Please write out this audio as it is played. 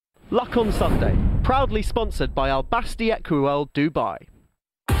Luck on Sunday, proudly sponsored by Al Basti Equiworld Dubai.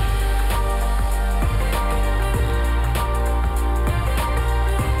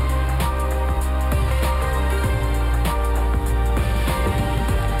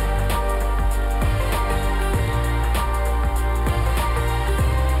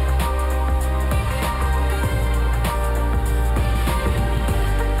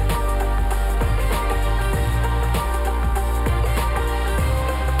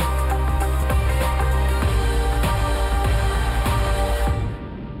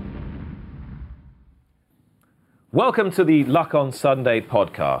 Welcome to the Luck on Sunday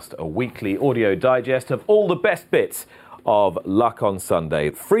podcast, a weekly audio digest of all the best bits of Luck on Sunday,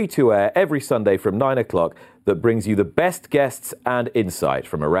 free to air every Sunday from 9 o'clock, that brings you the best guests and insight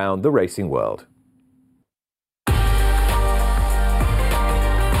from around the racing world.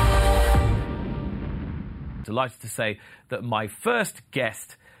 Delighted to say that my first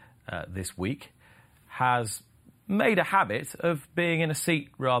guest this week has made a habit of being in a seat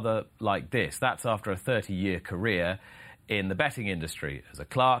rather like this. That's after a 30-year career in the betting industry as a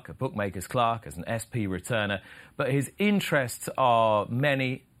clerk, a bookmaker's clerk, as an SP returner. But his interests are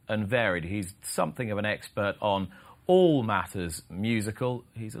many and varied. He's something of an expert on all matters musical.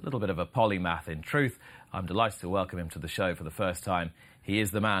 He's a little bit of a polymath in truth. I'm delighted to welcome him to the show for the first time. He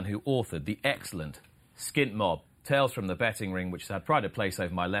is the man who authored the excellent Skint Mob, Tales from the Betting Ring, which has had pride of place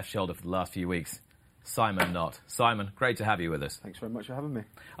over my left shoulder for the last few weeks. Simon Knott. Simon, great to have you with us. Thanks very much for having me.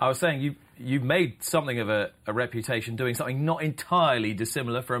 I was saying you've made something of a reputation doing something not entirely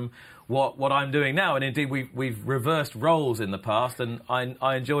dissimilar from what I'm doing now, and indeed we've reversed roles in the past, and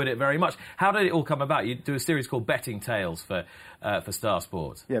I enjoyed it very much. How did it all come about? You do a series called Betting Tales for Star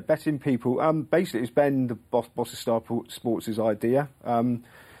Sports. Yeah, Betting People. Basically, it's Ben, the boss of Star Sports' idea. The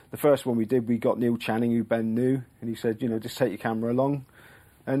first one we did, we got Neil Channing, who Ben knew, and he said, just take your camera along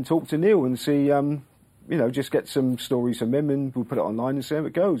and talk to Neil and see. Just get some stories from him and we'll put it online and see how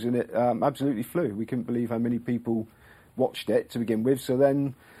it goes. And it absolutely flew. We couldn't believe how many people watched it to begin with. So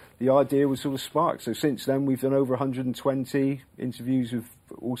then the idea was sort of sparked. So since then we've done over 120 interviews with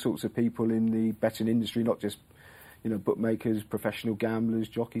all sorts of people in the betting industry, not just, bookmakers, professional gamblers,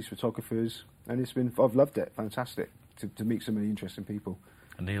 jockeys, photographers. And I've loved it. Fantastic to meet so many interesting people.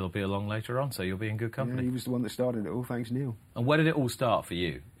 And Neil will be along later on, so you'll be in good company. Yeah, he was the one that started it all. Thanks, Neil. And where did it all start for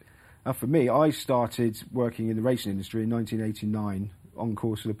you? For me, I started working in the racing industry in 1989 on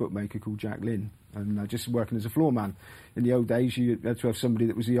course with a bookmaker called Jack Lynn, and just working as a floor man. In the old days, you had to have somebody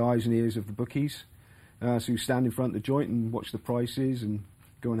that was the eyes and ears of the bookies, so you stand in front of the joint and watch the prices and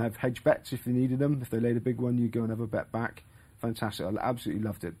go and have hedge bets if you needed them. If they laid a big one, you'd go and have a bet back. Fantastic. I absolutely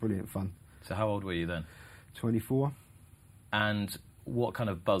loved it. Brilliant fun. So how old were you then? 24. And what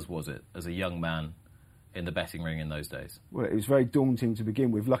kind of buzz was it as a young man in the betting ring in those days? Well, it was very daunting to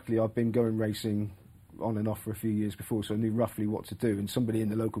begin with. Luckily, I'd been going racing on and off for a few years before, so I knew roughly what to do. And somebody in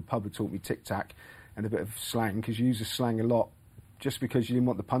the local pub had taught me tic-tac and a bit of slang, because you use the slang a lot just because you didn't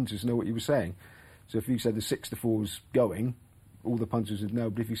want the punters to know what you were saying. So if you said the 6 to 4 was going, all the punters would know.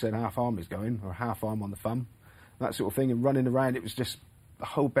 But if you said half arm is going, or half arm on the thumb, that sort of thing, and running around, it was just, the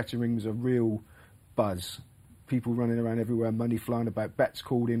whole betting ring was a real buzz. People running around everywhere, money flying about, bets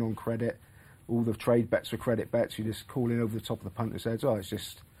called in on credit. All the trade bets were credit bets. You just call in over the top of the punter's heads. I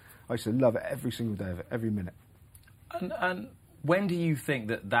used to love it every single day of it, every minute. And when do you think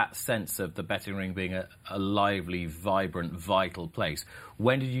that sense of the betting ring being a lively, vibrant, vital place,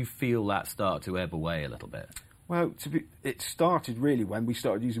 when did you feel that start to ebb away a little bit? Well, it started really when we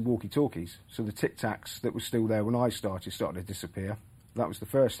started using walkie-talkies. So the tic-tacs that were still there when I started to disappear. That was the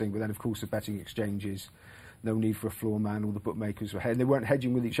first thing. But then, of course, the betting exchanges, no need for a floor man, all the bookmakers were they weren't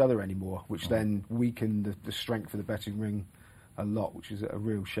hedging with each other anymore, which then weakened the strength of the betting ring a lot, which is a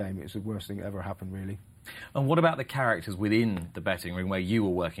real shame. It's the worst thing that ever happened, really. And what about the characters within the betting ring where you were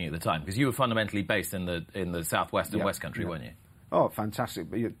working at the time? Because you were fundamentally based in the southwest and west country, weren't you? Oh, fantastic.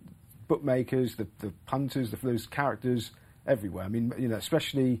 Bookmakers, the punters, those characters everywhere. I mean,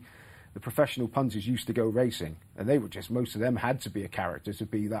 especially the professional punters used to go racing, and they were most of them had to be a character to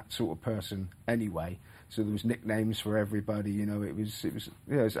be that sort of person anyway. So there was nicknames for everybody. It was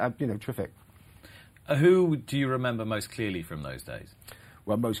terrific. Who do you remember most clearly from those days?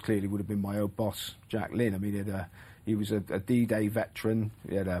 Well, most clearly would have been my old boss, Jack Lynn. I mean, he was a D-Day veteran.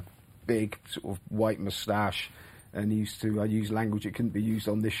 He had a big sort of white moustache, and I used language that couldn't be used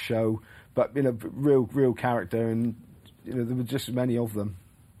on this show. But real character, and there were just many of them.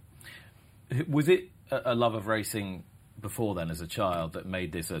 Was it a love of racing before then, as a child, that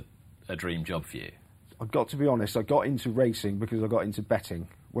made this a dream job for you? I've got to be honest, I got into racing because I got into betting.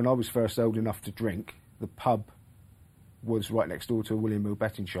 When I was first old enough to drink, the pub was right next door to a William Hill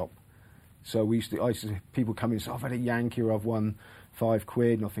betting shop. So I used to people come in and say, I've had a Yankee or I've won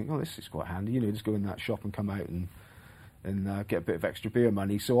 £5, and I think, oh, this is quite handy, just go in that shop and come out and get a bit of extra beer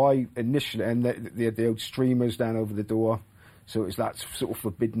money. So I initially, and the old streamers down over the door, so it was that sort of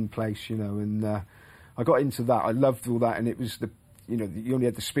forbidden place, and I got into that. I loved all that, and it was you only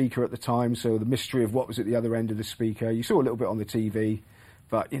had the speaker at the time, so the mystery of what was at the other end of the speaker. You saw a little bit on the TV,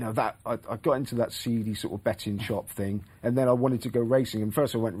 but that I got into that seedy sort of betting shop thing, and then I wanted to go racing. And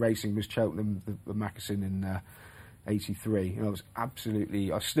first I went racing was Cheltenham, the Macassin in '83, and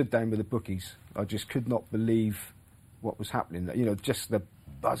I stood down with the bookies. I just could not believe what was happening. Just the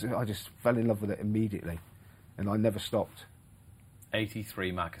buzz. I just fell in love with it immediately, and I never stopped.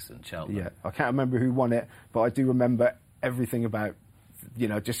 83 Macassin, Cheltenham. Yeah, I can't remember who won it, but I do remember everything about,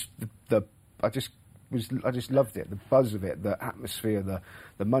 just I just loved it, the buzz of it, the atmosphere,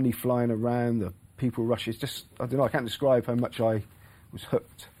 the money flying around, the people rushing. It's just, I don't know, I can't describe how much I was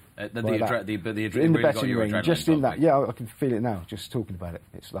hooked. The adrenaline in the really betting ring, just in that, yeah, I can feel it now, just talking about it.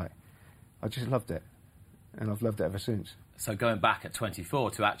 It's like, I just loved it, and I've loved it ever since. So going back at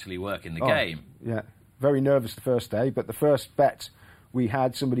 24 to actually work in the game. Yeah, very nervous the first day, but the first bet we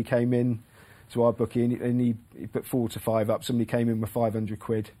had, somebody came in to our bookie and he put 4 to 5 up. Somebody came in with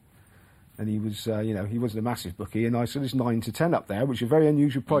 £500, and he was, he wasn't a massive bookie. And I said, there's 9 to 10 up there, which is a very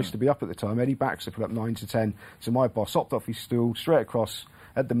unusual price to be up at the time. Eddie Baxter put up 9 to 10. So my boss hopped off his stool, straight across,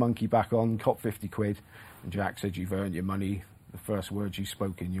 had the monkey back on, copped £50. And Jack said, you've earned your money. The first words you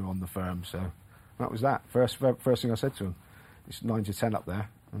spoke in, you're on the firm. So that was that. First thing I said to him, it's 9 to 10 up there,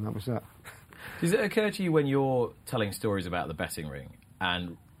 and that was that. Does it occur to you when you're telling stories about the betting ring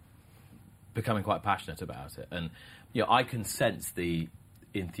and becoming quite passionate about it, and I can sense the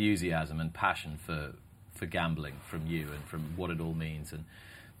enthusiasm and passion for gambling from you and from what it all means, and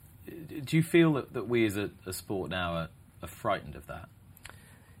do you feel that we as a sport now are frightened of that?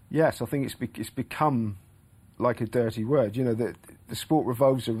 Yes, I think it's become like a dirty word. The sport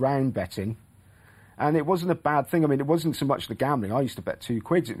revolves around betting, and it wasn't a bad thing. I mean, it wasn't so much the gambling. I used to bet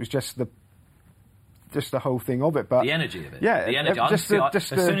 £2. It was just the whole thing of it, but the energy of it. Yeah, the energy. As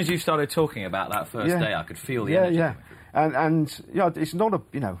soon as you started talking about that first day, I could feel the energy. Yeah, and it's not a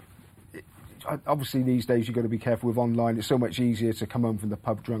obviously these days you've got to be careful with online. It's so much easier to come home from the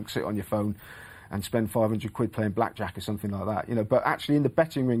pub drunk, sit on your phone, and spend £500 playing blackjack or something like that. But actually in the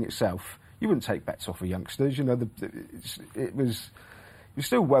betting ring itself, you wouldn't take bets off of youngsters. It was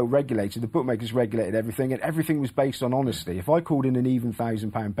still well regulated. The bookmakers regulated everything, and everything was based on honesty. If I called in an even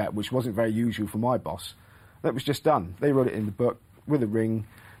 £1,000 bet, which wasn't very usual for my boss, that was just done. They wrote it in the book with a ring,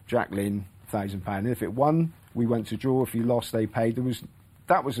 Jack Lynn, £1,000. And if it won, we went to draw. If you lost, they paid.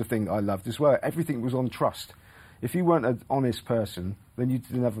 That was the thing that I loved as well. Everything was on trust. If you weren't an honest person, then you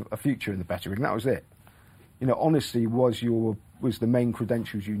didn't have a future in the betting ring. That was it. Honesty was the main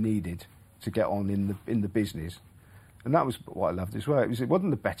credentials you needed to get on in the business. And that was what I loved as well. It wasn't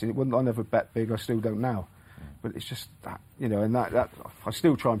the betting. I never bet big. I still don't now. But it's just that, and that I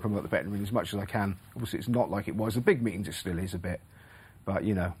still try and promote the betting ring as much as I can. Obviously, it's not like it was. The big meetings, it still is a bit. But,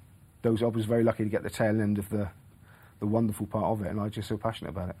 I was very lucky to get the tail end of the wonderful part of it, and I'm just so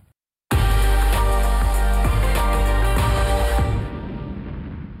passionate about it.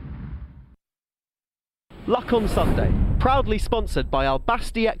 Luck on Sunday, proudly sponsored by Al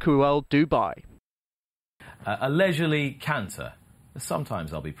Basti Equiworld Dubai. A leisurely canter.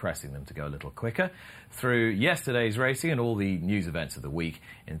 Sometimes I'll be pressing them to go a little quicker through yesterday's racing and all the news events of the week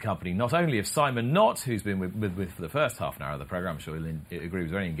in company not only of Simon Knott, who's been with for the first half an hour of the programme. I'm sure he'll agree,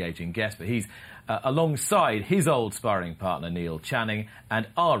 was a very engaging guest, but he's alongside his old sparring partner Neil Channing and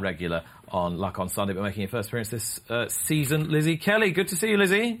our regular on Luck on Sunday, but making her first appearance this season, Lizzie Kelly. Good to see you,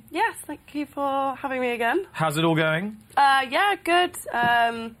 Lizzie. Yes, thank you for having me again. How's it all going? Yeah, good.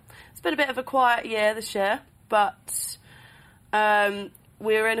 It's been a bit of a quiet year this year, but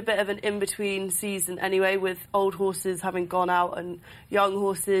we're in a bit of an in-between season anyway, with old horses having gone out and young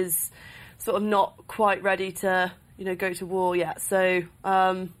horses sort of not quite ready to, go to war yet. So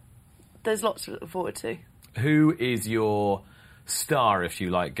there's lots to look forward to. Who is your star, if you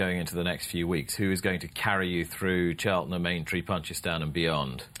like, going into the next few weeks? Who is going to carry you through Cheltenham, Aintree, Punchestown and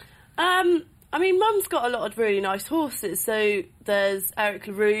beyond? Mum's got a lot of really nice horses. So there's Eric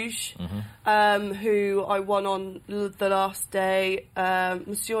LaRouge, who I won on the last day.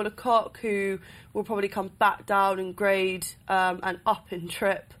 Monsieur Lecoq, who will probably come back down in grade and up in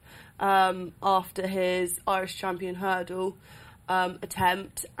trip after his Irish Champion hurdle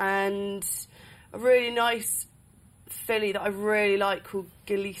attempt. And a really nice filly that I really like called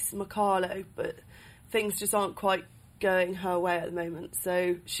Gillies Macalo, but things just aren't quite going her way at the moment,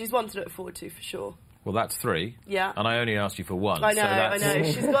 so she's one to look forward to for sure. Well, that's 3. Yeah. And I only asked you for 1. I know, so that's, I know.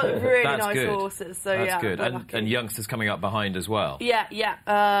 She's got really that's nice good. horses, so that's yeah. good. And youngsters coming up behind as well. Yeah.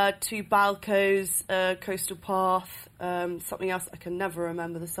 2 Balcos, Coastal Path, something else I can never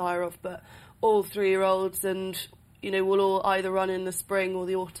remember the sire of, but all 3-year-olds, and will all either run in the spring or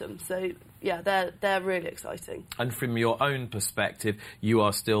the autumn. So yeah, they're really exciting. And from your own perspective, you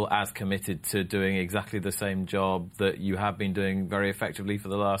are still as committed to doing exactly the same job that you have been doing very effectively for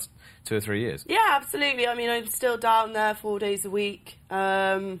the last 2 or 3 years? Yeah, absolutely. I mean, I'm still down there 4 days a week.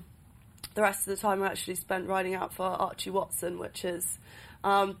 The rest of the time I actually spent riding out for Archie Watson, which is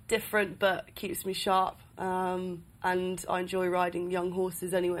different but keeps me sharp. And I enjoy riding young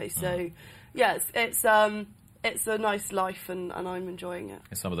horses anyway. So yeah, it's a nice life, and I'm enjoying it.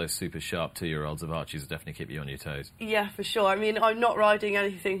 And some of those super sharp 2-year-olds of Archie's will definitely keep you on your toes. Yeah, for sure. I mean, I'm not riding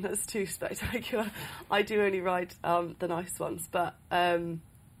anything that's too spectacular. I do only ride the nice ones, but the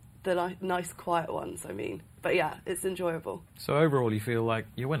nice, quiet ones, I mean. But yeah, it's enjoyable. So overall, you feel like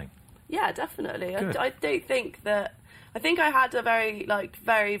you're winning? Yeah, definitely. Good. I don't think that... I think I had a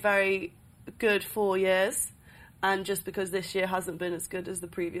very, very good 4 years, and just because this year hasn't been as good as the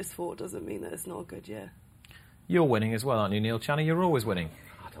previous 4 doesn't mean that it's not a good year. You're winning as well, aren't you, Neil Channing? You're always winning.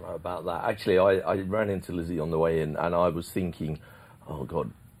 I don't know about that. Actually, I ran into Lizzie on the way in, and I was thinking, oh,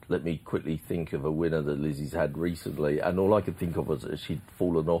 God, let me quickly think of a winner that Lizzie's had recently, and all I could think of was that she'd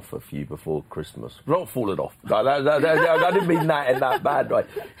fallen off a few before Christmas. Not fallen off. I didn't mean that in that bad way.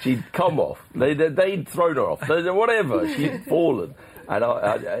 She'd come off. They'd thrown her off. Whatever. She'd fallen. And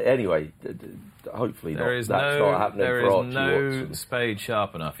anyway... Hopefully not. That's not happening for Archie There is no Watson. spade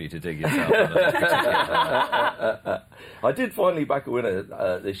sharp enough for you to dig yourself out. I did finally back a winner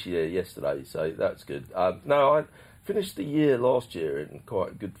this year, yesterday, so that's good. No, I finished the year last year in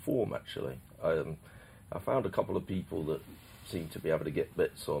quite good form, actually. I found a couple of people that seem to be able to get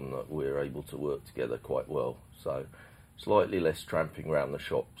bets on that we're able to work together quite well. So slightly less tramping around the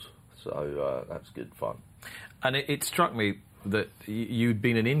shops, so that's good fun. And it struck me that you'd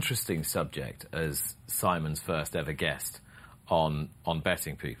been an interesting subject as Simon's first ever guest on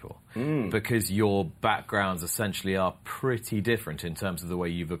Betting People, because your backgrounds essentially are pretty different in terms of the way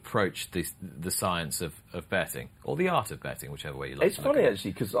you've approached the science of betting, or the art of betting, whichever way you like. It's funny,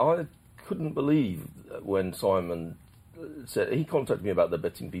 actually, because I couldn't believe when Simon said... He contacted me about the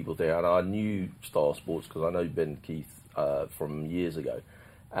Betting People thing, and I knew Star Sports because I know Ben Keith from years ago.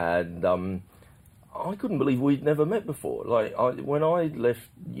 And... I couldn't believe we'd never met before. When I left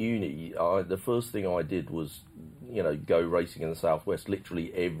uni, the first thing I did was, go racing in the southwest literally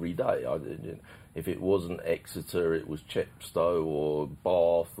every day. If it wasn't Exeter, it was Chepstow or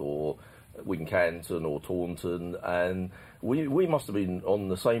Bath or Wincanton or Taunton, and we must have been on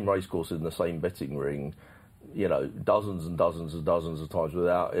the same racecourse in the same betting ring, dozens and dozens and dozens of times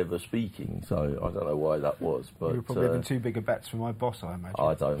without ever speaking. So I don't know why that was. But You were probably having too big a bets for my boss, I imagine.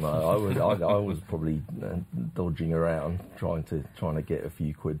 I don't know. I was probably dodging around trying to get a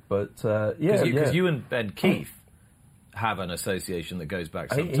few quid. But because you and Ben Keith have an association that goes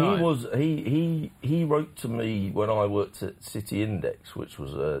back some time. He wrote to me when I worked at City Index, which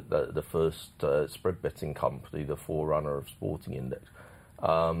was the first spread betting company, the forerunner of Sporting Index,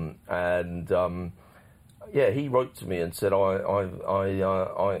 he wrote to me and said,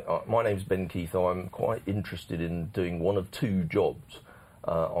 my name's Ben Keith. I'm quite interested in doing one of 2 jobs.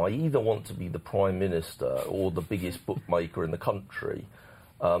 I either want to be the Prime Minister or the biggest bookmaker in the country.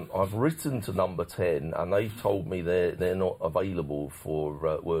 I've written to Number 10, and they've told me they're not available for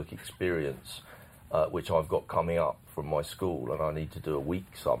work experience, which I've got coming up from my school, and I need to do a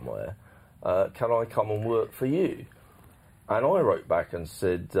week somewhere. Can I come and work for you? And I wrote back and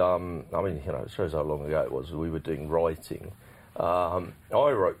said, it shows how long ago it was. We were doing writing. I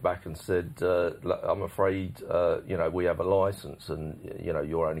wrote back and said, I'm afraid, we have a licence and,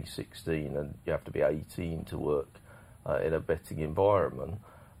 you're only 16 and you have to be 18 to work in a betting environment.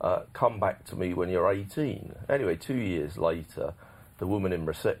 Come back to me when you're 18. Anyway, 2 years later, the woman in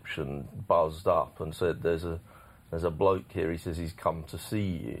reception buzzed up and said, there's a bloke here, he says he's come to see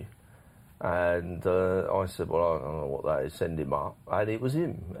you. And I said, well, I don't know what that is, send him up. And it was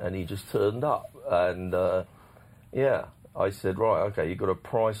him, and he just turned up. And, I said, right, OK, you've got to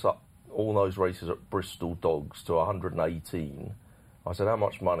price up all those races at Bristol Dogs to 118. I said, how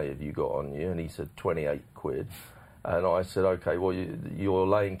much money have you got on you? And he said, 28 quid. And I said, OK, well, you're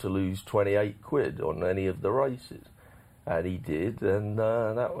laying to lose 28 quid on any of the races. And he did, and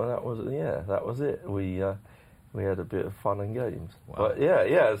that was it. We had a bit of fun and games. Wow.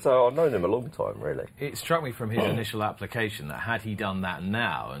 But so I've known him a long time, really. It struck me from his initial application that had he done that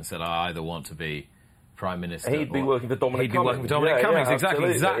now and said, I either want to be Prime Minister. He'd be working for Dominic Cummings. He'd be working for Dominic Cummings, exactly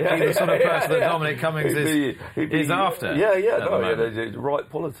absolutely. the sort of person that Dominic Cummings is after. Right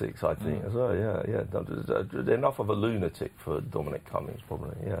politics, I think, as well, yeah. Enough of a lunatic for Dominic Cummings,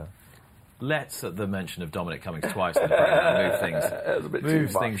 probably, yeah. Let's, at the mention of Dominic Cummings twice in the program,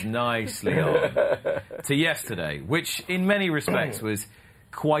 move things nicely on to yesterday, which in many respects was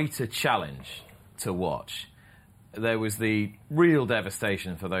quite a challenge to watch. There was the real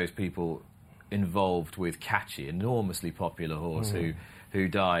devastation for those people involved with Catchy, enormously popular horse who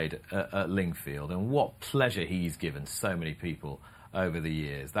died at Lingfield, and what pleasure he's given so many people over the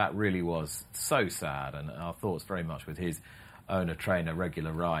years. That really was so sad, and our thoughts very much with his owner, trainer,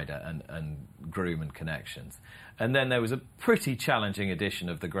 regular rider and groom and connections. And then there was a pretty challenging edition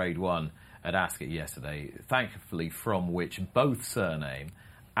of the Grade 1 at Ascot yesterday, thankfully from which both Surname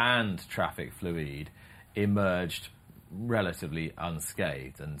and Traffic Fluid emerged relatively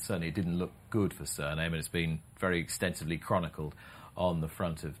unscathed, and certainly it didn't look good for Surname, and it's been very extensively chronicled on the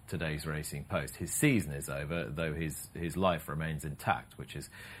front of today's Racing Post. His season is over, though his life remains intact, which is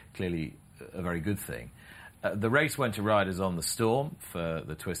clearly a very good thing. The race went to Riders on the Storm for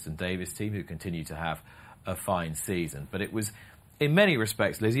the Twiston Davis team, who continue to have a fine season. But it was, in many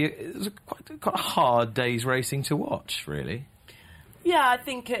respects, Lizzie, it was quite a hard day's racing to watch, really. Yeah, I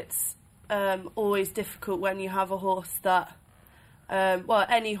think it's always difficult when you have a horse that,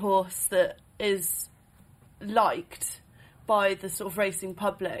 any horse that is liked by the sort of racing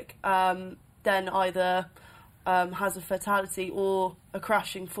public, then either has a fatality or a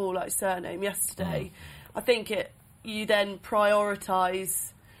crashing fall like Surname yesterday. I think you then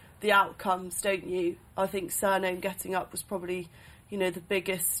prioritise the outcomes, don't you? I think Surname getting up was probably, the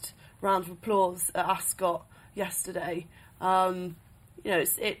biggest round of applause at Ascot yesterday.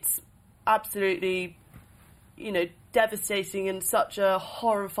 It's absolutely, devastating and such a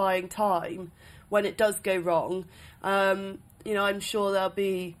horrifying time when it does go wrong. I'm sure they'll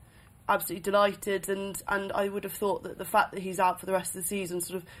be absolutely delighted, and I would have thought that the fact that he's out for the rest of the season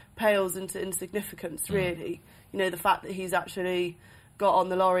sort of pales into insignificance, really. The fact that he's actually got on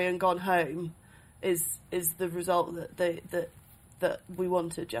the lorry and gone home is the result that we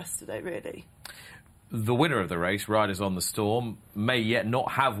wanted yesterday, really. The winner of the race, Riders on the Storm, may yet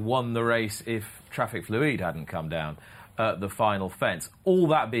not have won the race if Traffic Fluid hadn't come down at the final fence. All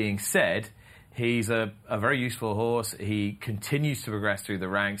that being said, he's a very useful horse. He continues to progress through the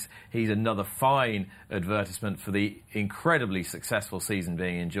ranks. He's another fine advertisement for the incredibly successful season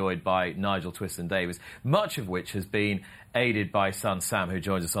being enjoyed by Nigel Twiston-Davies, much of which has been aided by son Sam, who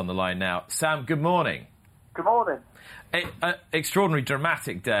joins us on the line now. Sam, good morning. Good morning. An extraordinary,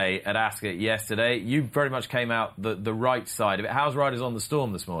 dramatic day at Ascot yesterday. You very much came out the right side of it. How's Riders on the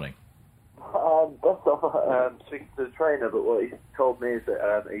Storm this morning? That's off speaking to the trainer, but what he told me is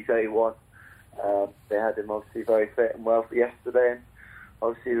that he's A1. They had him obviously very fit and well for yesterday, and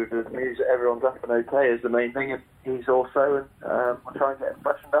obviously with the news that everyone's up and okay is the main thing, and he's also, and we'll try and get him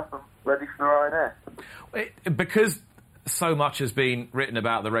freshened up and ready for the Ryanair. Because so much has been written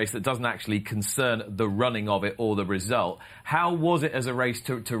about the race that doesn't actually concern the running of it or the result, how was it as a race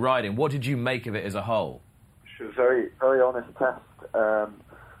to ride in? What did you make of it as a whole? It was a very, very honest test.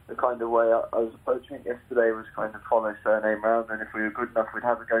 The kind of way I was approaching it yesterday was kind of follow Surname round, and if we were good enough we'd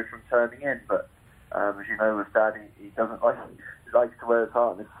have a go from turning in, but as you know with Dad, he doesn't like, he likes to wear his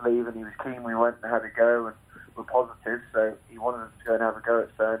heart on his sleeve, and he was keen we went and had a go and were positive, so he wanted us to go and have a go at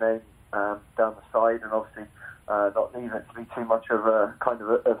Surname down the side, and obviously not leaving it to be too much of a kind of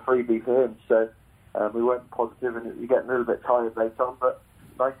a freebie for him, so we went positive, and you're getting a little bit tired later on, but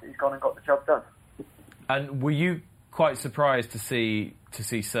nice that he's gone and got the job done. And were you quite surprised to see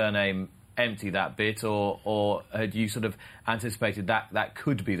Surname empty that bit, or had you sort of anticipated that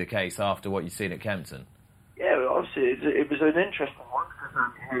could be the case after what you'd seen at Kempton? Yeah, well, obviously it was an interesting one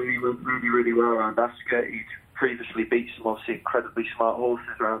because he went really, really well around Ascot. He'd previously beat some obviously incredibly smart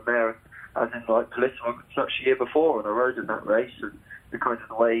horses around there, as in like Political such a year before, and I rode in that race, and the kind of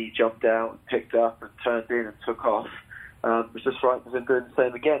the way he jumped out and picked up and turned in and took off was just right as him doing the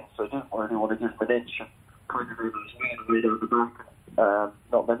same again. So I didn't really want to give him an inch and kind of really way down the back.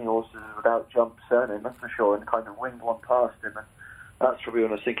 Not many horses without jump Surname, that's for sure, and kind of winged one past him, and that's probably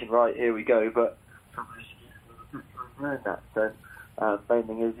when I was thinking, right, here we go, but somebody's doing that. So main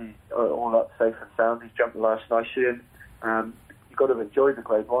thing is he's all up safe and sound. He's jumped the last nicely, and you've got to enjoy the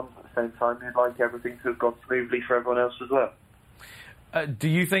Grade 1s at the same time. You'd like everything to have gone smoothly for everyone else as well. Do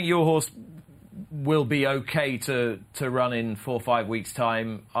you think your horse will be okay to run in 4 or 5 weeks'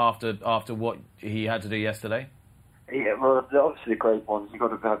 time after what he had to do yesterday? Yeah, well, obviously the Grade 1s, you've got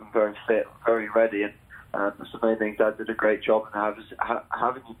to have them very fit, very ready, and That's the main thing. Dad did a great job, and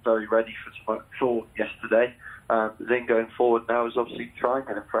having him very ready for yesterday. Then going forward now is obviously try and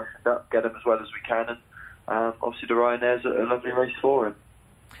get him freshened up, get him as well as we can, and obviously the Ryanair's a lovely race for him.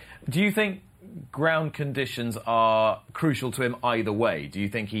 Do you think ground conditions are crucial to him either way? Do you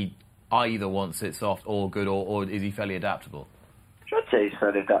think he either wants it soft or good, or is he fairly adaptable? I'd say he's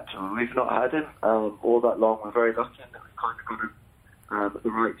fairly adaptable. We've not had him all that long. We're very lucky that we've kind of got him at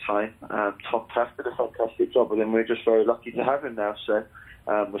the right time. Tom Taft did a fantastic job with him. We're just very lucky to have him now. So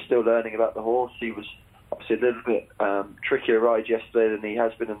we're still learning about the horse. He was obviously a little bit trickier ride yesterday than he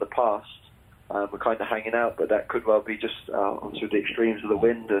has been in the past. We're kind of hanging out, but that could well be just onto the extremes of the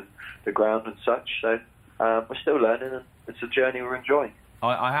wind and the ground and such. So we're still learning, and it's a journey we're enjoying.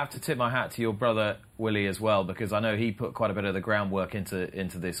 I have to tip my hat to your brother Willie as well, because I know he put quite a bit of the groundwork into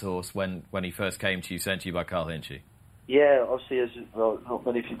this horse when he first came to you, sent to you by Carl Hinchy. Yeah, obviously, as well, not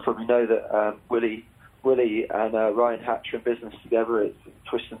many people probably know that Willie and Ryan Hatch are in business together. It's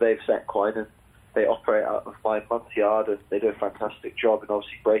Twist and Dave Equine, and they operate out of my mum's yard, and they do a fantastic job, and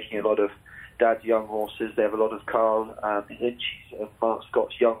obviously breaking a lot of Dad's young horses. They have a lot of Carl Hinchy's and Mark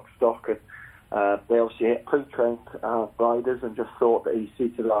Scott's young stock, and they obviously hit pre-trained riders and just thought that he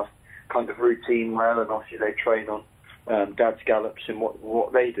suited our kind of routine well, and obviously they train on Dad's gallops and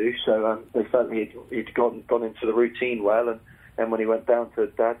what they do, so they felt he'd gone into the routine well, and then when he went down to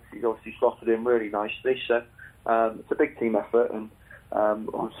Dad's, he obviously slotted in really nicely, so it's a big team effort, and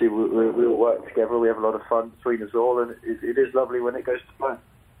obviously we all work together, we have a lot of fun between us all, and it is lovely when it goes to plan.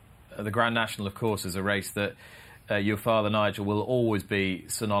 The Grand National, of course, is a race that your father, Nigel, will always be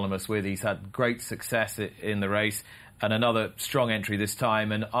synonymous with. He's had great success in the race, and another strong entry this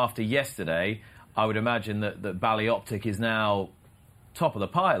time. And after yesterday, I would imagine that Ballyoptic is now top of the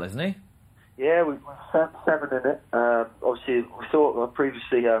pile, isn't he? Yeah, we've had 7 in it. Obviously, we thought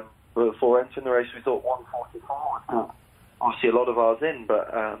previously, before entering the race, we thought 144 would put obviously a lot of ours in,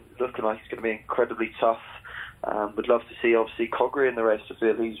 but looking like it's going to be incredibly tough. Would love to see, obviously, Coggery in the race. I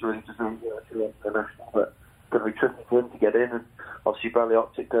feel he's really deserving to the national, but going to be tricky for him to get in. And obviously,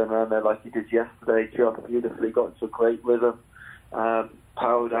 Ballyoptic going around there like he did yesterday, jumped beautifully, got into a great rhythm,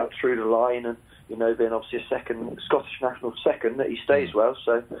 powered out through the line, and being obviously a second Scottish national second, that he stays well.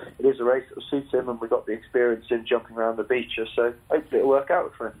 So it is a race that will suit him, and we've got the experience in jumping around the beacher. So hopefully it'll work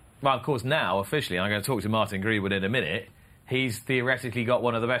out for him. Well, of course, now officially, I'm going to talk to Martin Greenwood in a minute. He's theoretically got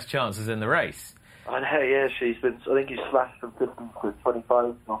one of the best chances in the race. I know, yeah, I think he's slashed from 15 to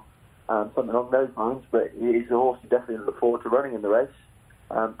 25 now, something along those lines, but he's a horse you definitely look forward to running in the race.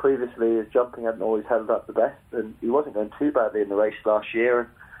 Previously, his jumping hadn't always held up the best, and he wasn't going too badly in the race last year,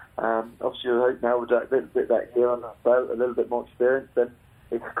 and obviously I hope now with that year on that boat, a little bit more experience, then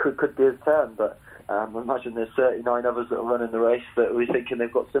it could be his turn, but I imagine there's 39 others that will run in the race that we're thinking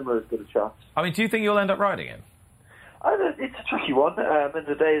they've got similar as good a chance. I mean, do you think you'll end up riding him? It's a tricky one. In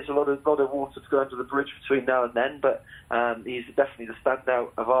the day, there's a lot of water to go under the bridge between now and then, but he's definitely the standout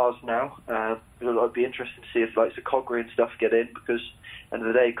of ours now. It'd be interesting to see if like the Coggery and stuff get in, because at the end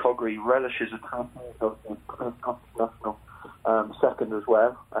of the day, Coggery relishes a national second as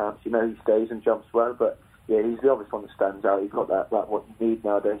well. So he stays and jumps well, but yeah, he's the obvious one that stands out. He's got that what you need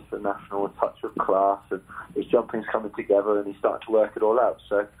nowadays for a national, a touch of class, and his jumping's coming together, and he's starting to work it all out.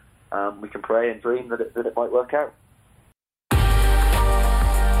 So we can pray and dream that it might work out.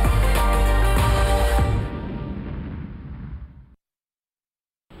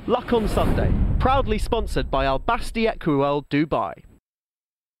 Luck on Sunday, proudly sponsored by Al Basti Equine Dubai.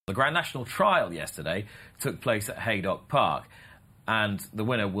 The Grand National trial yesterday took place at Haydock Park, and the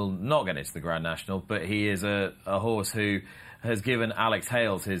winner will not get into the Grand National, but he is a horse who has given Alex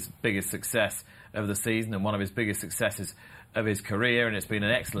Hales his biggest success of the season and one of his biggest successes of his career, and it's been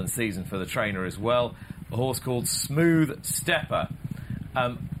an excellent season for the trainer as well. A horse called Smooth Stepper.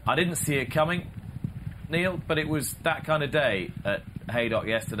 I didn't see it coming, Neil, but it was that kind of day at Haydock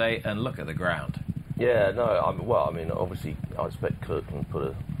yesterday, and look at the ground. Yeah, no, obviously I expect Kirkland put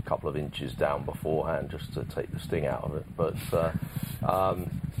a couple of inches down beforehand just to take the sting out of it, but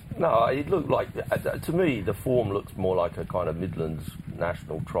no, it looked like, to me, the form looks more like a kind of Midlands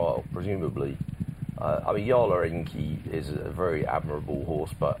national trial, presumably. Yala Inky is a very admirable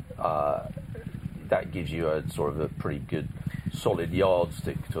horse, but that gives you a sort of a pretty good solid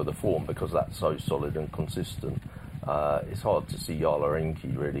yardstick to the form, because that's so solid and consistent. It's hard to see Yala Inky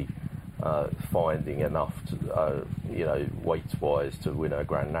really finding enough to, weight-wise to win a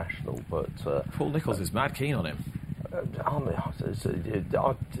Grand National, but Paul Nicholls is mad keen on him.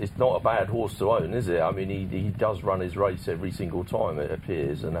 It's not a bad horse to own, is it? I mean, he does run his race every single time, it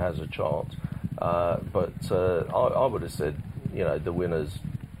appears, and has a chance. But I would have said, the winner's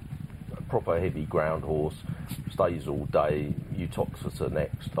proper heavy ground horse, stays all day. Uttoxeter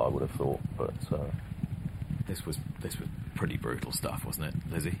next, I would have thought, but this was pretty brutal stuff, wasn't it,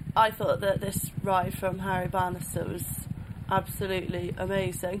 Lizzie? I thought that this ride from Harry Bannister was absolutely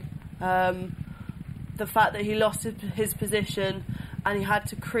amazing. The fact that he lost his position and he had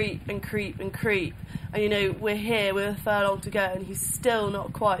to creep and creep and creep. And, you know, we're here, we're a furlong to go, and he's still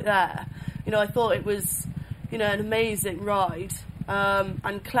not quite there. You know, I thought it was, you know, an amazing ride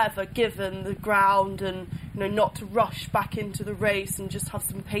and clever given the ground and, you know, not to rush back into the race and just have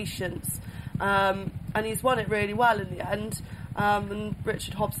some patience. And he's won it really well in the end. And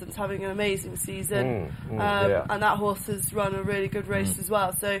Richard Hobson's having an amazing season. Yeah. And that horse has run a really good race as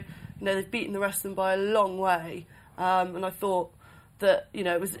well. So, you know, they've beaten the rest of them by a long way. And I thought that, you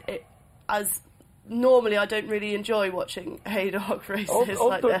know, as normally I don't really enjoy watching Haydock races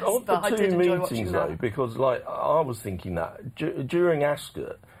like this, but I did enjoy watching that. Because, like, I was thinking that during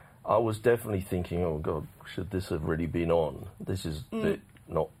Ascot, I was definitely thinking, oh God, should this have really been on? This is a bit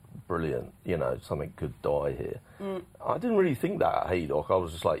not brilliant, you know, something could die here. I didn't really think that at Haydock. I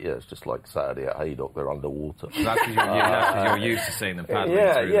was just like, yeah, it's just like Saturday at Haydock, they're underwater. That's because you're used to seeing them paddling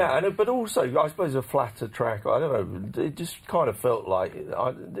through. Yeah, but also, I suppose a flatter track, I don't know, it just kind of felt like,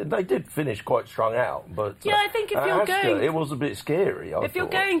 they did finish quite strung out, but... Yeah, I think if you're going... It was a bit scary, If you're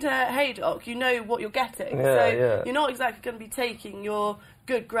going to Haydock, you know what you're getting. You're not exactly going to be taking your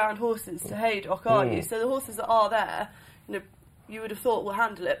good ground horses to Haydock, are you? So the horses that are there, you know, you would have thought will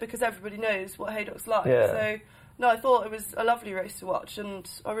handle it because everybody knows what Haydock's like. Yeah. So, no, I thought it was a lovely race to watch and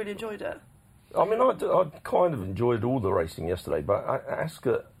I really enjoyed it. I mean, I kind of enjoyed all the racing yesterday, but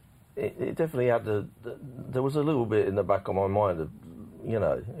Ascot, it definitely had there was a little bit in the back of my mind of, you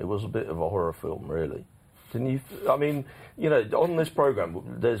know, it was a bit of a horror film, really. Didn't you? I mean, you know, on this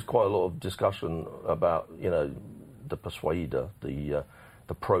programme, there's quite a lot of discussion about, you know, the Persuader, the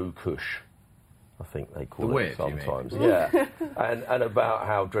Pro Cush, I think they call it sometimes. Yeah. and about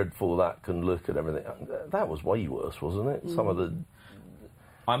how dreadful that can look and everything. That was way worse, wasn't it? Some of the...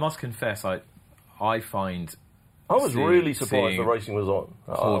 I must confess, I find... I was really surprised the racing was on.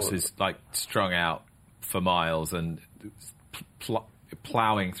 Horses, like, strung out for miles and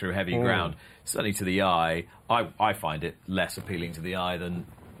ploughing through heavy ground, certainly to the eye, I find it less appealing to the eye than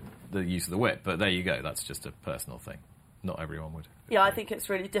the use of the whip. But there you go, that's just a personal thing. Not everyone would. Yeah, I think it's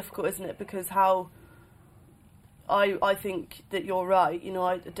really difficult, isn't it? Because I think that you're right. You know,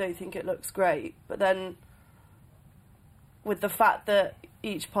 I don't think it looks great. But then, with the fact that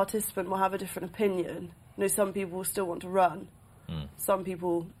each participant will have a different opinion, you know, some people will still want to run, some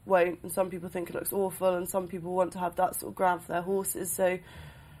people won't, and some people think it looks awful, and some people want to have that sort of ground for their horses. So,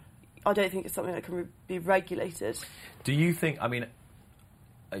 I don't think it's something that can be regulated. Do you think? I mean,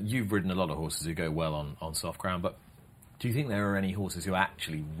 you've ridden a lot of horses who go well on soft ground, but do you think there are any horses who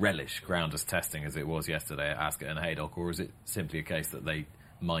actually relish ground as testing as it was yesterday at Ascot and Haydock, or is it simply a case that they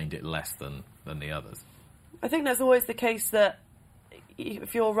mind it less than the others? I think there's always the case that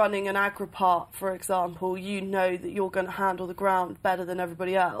if you're running an Agripart, for example, you know that you're going to handle the ground better than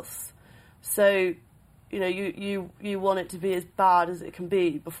everybody else. So, you know, you want it to be as bad as it can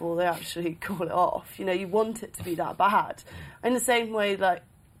be before they actually call it off. You know, you want it to be that bad. In the same way, like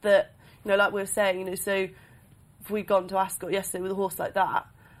that, you know, like we were saying, you know, so if we'd gone to Ascot yesterday with a horse like that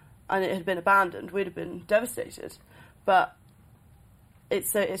and it had been abandoned, we'd have been devastated. But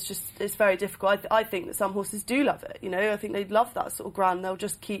it's very difficult. I think that some horses do love it. You know, I think they'd love that sort of ground. They'll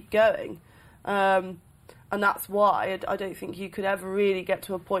just keep going, and that's why I don't think you could ever really get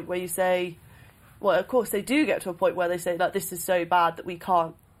to a point where you say, well, of course they do get to a point where they say, like, this is so bad that we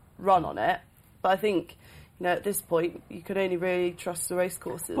can't run on it. But I think, you know, at this point, you can only really trust the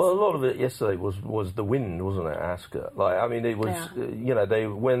racecourses. Well, a lot of it yesterday was the wind, wasn't it, Ascot? Like, I mean, it was, you know,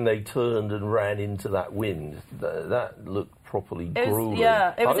 when they turned and ran into that wind, that looked properly grueling.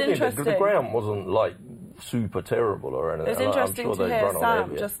 It was interesting. The ground wasn't, like, super terrible or anything. It was interesting to hear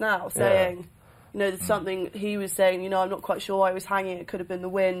Sam just now saying, you know, there's something he was saying, you know, I'm not quite sure why he was hanging, it could have been the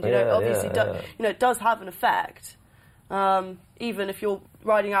wind. You know, obviously, you know, it does have an effect. Even if you're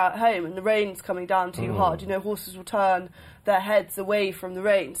riding out at home and the rain's coming down too hard, you know, horses will turn their heads away from the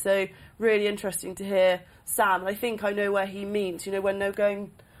rain. So really interesting to hear Sam. I think I know where he means, you know, when they're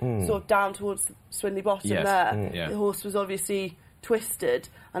going sort of down towards Swinley Bottom the horse was obviously twisted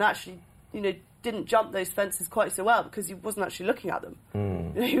and actually, you know, didn't jump those fences quite so well because he wasn't actually looking at them.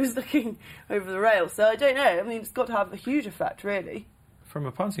 You know, he was looking over the rail. So I don't know. I mean, it's got to have a huge effect, really. From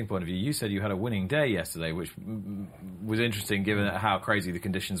a punting point of view, you said you had a winning day yesterday, which was interesting given how crazy the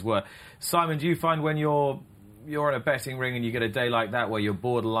conditions were. Simon, do you find when you're you're in a betting ring and you get a day like that where you're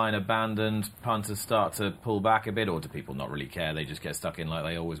borderline abandoned, punters start to pull back a bit, or do people not really care? They just get stuck in like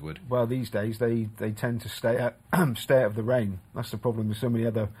they always would? Well, these days they tend to stay out of the rain. That's the problem. There's so many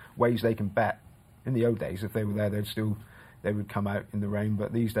other ways they can bet. In the old days, if they were there, they would come out in the rain.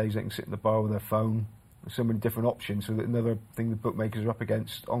 But these days they can sit in the bar with their phone. There's so many different options. So that another thing the bookmakers are up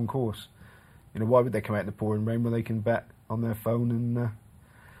against on course. Why would they come out in the pouring rain when they can bet on their phone and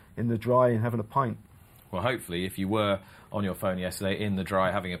in the dry and having a pint? Well, hopefully, if you were on your phone yesterday in the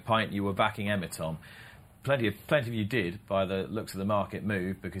dry having a pint, you were backing Emitom. Plenty of you did, by the looks of the market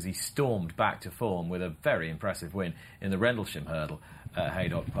move, because he stormed back to form with a very impressive win in the Rendlesham Hurdle at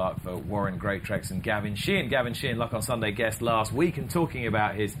Haydock Park for Warren Greatrex and Gavin Sheehan. Gavin Sheehan, Luck on Sunday guest last week, and talking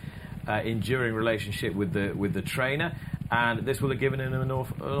about his enduring relationship with the trainer, and this will have given him an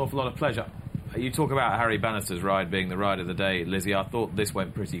awful lot of pleasure. You talk about Harry Bannister's ride being the ride of the day, Lizzie. I thought this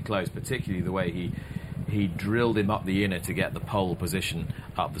went pretty close, particularly the way he drilled him up the inner to get the pole position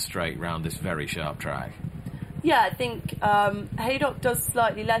up the straight round this very sharp track. Yeah, I think Haydock does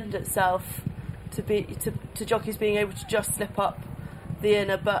slightly lend itself to jockeys being able to just slip up the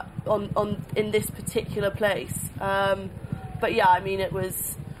inner, but on in this particular place. But yeah, I mean, it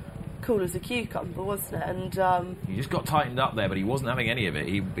was cool as a cucumber, wasn't it? And he just got tightened up there, but he wasn't having any of it.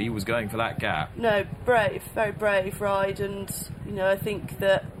 He was going for that gap. No, brave, very brave ride, and I think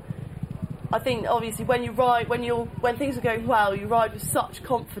obviously when things are going well, you ride with such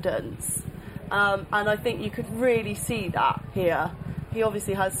confidence, and I think you could really see that here. He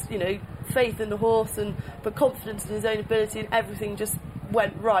obviously has faith in the horse but confidence in his own ability, and everything just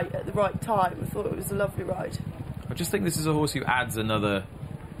went right at the right time. I thought it was a lovely ride. I just think this is a horse who adds another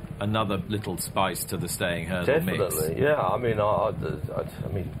little spice to the staying hurdle mix. Definitely, yeah. I mean, I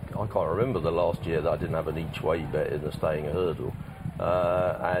can't remember the last year that I didn't have an each way bet in the staying hurdle.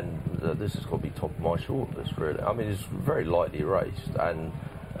 And this has got to be top of my shortlist, really. I mean, it's very lightly raced, and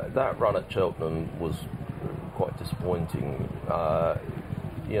that run at Cheltenham was quite disappointing,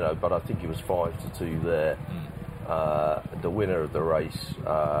 but I think it was 5-2 there. The winner of the race,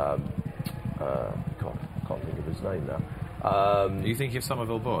 I can't think of his name now. Do you think of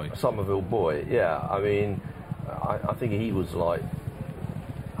Somerville Boy? Somerville Boy, yeah. I mean, I think he was like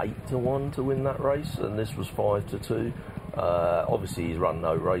 8-1 to win that race, and this was 5-2. Obviously, he's run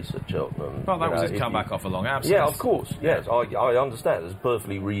no race at Cheltenham. Well, that was his comeback off a long absence. Yeah, of course. Yes, I understand. There's a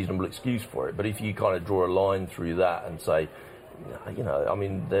perfectly reasonable excuse for it. But if you kind of draw a line through that and say, I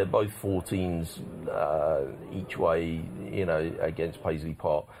mean, they're both 14s each way, against Paisley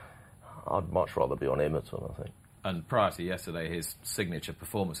Park. I'd much rather be on Emerton, I think. And prior to yesterday, his signature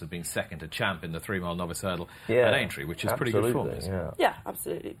performance had been second to Champ in the 3-mile novice hurdle at Aintree, which is pretty good form. Yeah,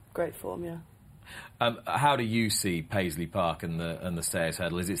 absolutely. Great form, yeah. How do you see Paisley Park and the Stayers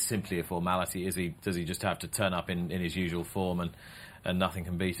Hurdle? Is it simply a formality? Does he just have to turn up in his usual form and nothing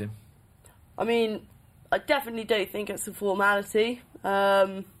can beat him? I mean, I definitely don't think it's a formality,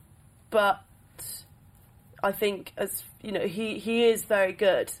 but I think he is very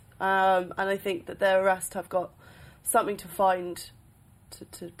good, and I think that the rest have got something to find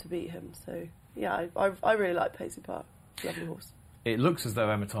to beat him. So yeah, I really like Paisley Park. Lovely horse. It looks as though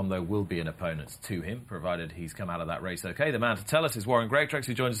Emitom, though, will be an opponent to him, provided he's come out of that race okay. The man to tell us is Warren Greatrex,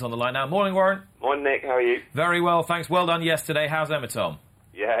 who joins us on the line now. Morning, Warren. Morning, Nick. How are you? Very well, thanks. Well done yesterday. How's Emitom?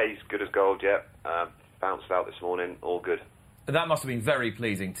 Yeah, he's good as gold, yeah. Bounced out this morning. All good. That must have been very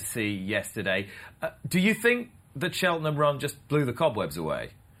pleasing to see yesterday. Do you think the Cheltenham run just blew the cobwebs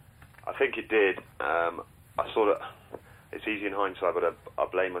away? I think it did. It's easy in hindsight, but I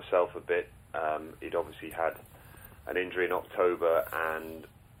blame myself a bit. He'd obviously had an injury in October, and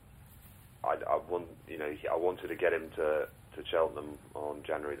I wanted to get him to Cheltenham on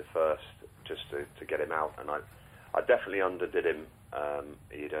January the 1st just to get him out, and I definitely underdid him.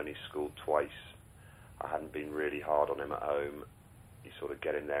 He'd only schooled twice. I hadn't been really hard on him at home. You sort of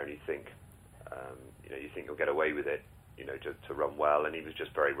get in there and you think he'll get away with it, just to run well, and he was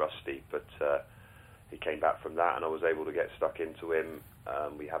just very rusty, but he came back from that, and I was able to get stuck into him.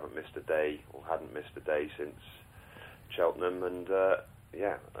 We hadn't missed a day since Cheltenham, and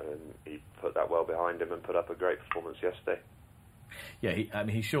he put that well behind him and put up a great performance yesterday. Yeah,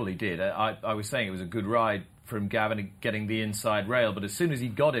 he surely did. I was saying it was a good ride from Gavin getting the inside rail, but as soon as he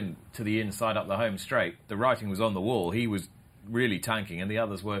got him to the inside up the home straight, the writing was on the wall. He was really tanking, and the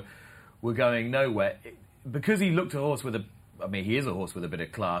others were going nowhere. Because he looked a horse he is a horse with a bit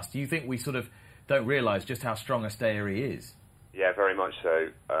of class. Do you think we sort of don't realise just how strong a stayer he is? Yeah, very much so.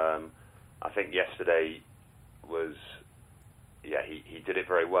 I think yesterday was... Yeah, he did it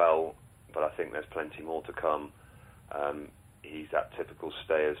very well, but I think there's plenty more to come. He's that typical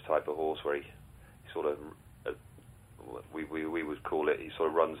Stayers type of horse where he sort of we would call it, he sort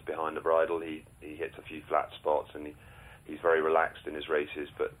of runs behind the bridle. He hits a few flat spots, and he's very relaxed in his races.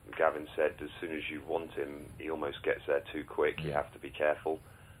 But Gavin said as soon as you want him, he almost gets there too quick. You have to be careful.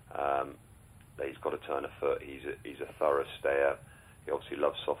 He's got to turn a foot. He's a thorough stayer. He obviously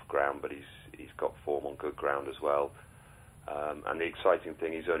loves soft ground, but he's got form on good ground as well. And the exciting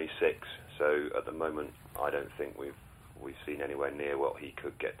thing, he's only 6, so at the moment I don't think we've seen anywhere near what he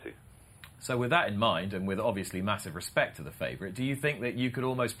could get to. So with that in mind, and with obviously massive respect to the favourite, do you think that you could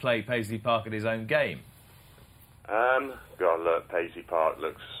almost play Paisley Park at his own game? God, look, Paisley Park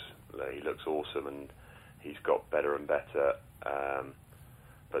looks awesome, and he's got better and better.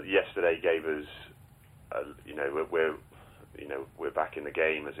 But yesterday gave us, we're back in the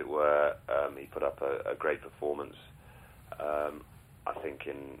game, as it were. He put up a great performance. I think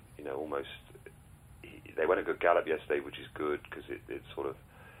they went a good gallop yesterday, which is good because it sort of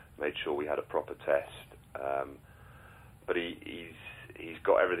made sure we had a proper test. But he's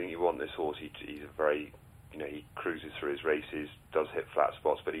got everything you want. This horse, he's a very, he cruises through his races, does hit flat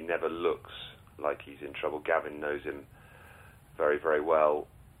spots, but he never looks like he's in trouble. Gavin knows him very, very well.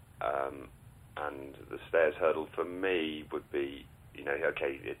 And the Stayers Hurdle for me would be,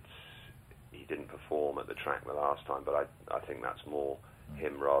 okay, he didn't perform at the track the last time, but I think that's more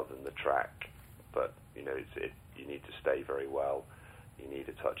him rather than the track. But you need to stay very well. You need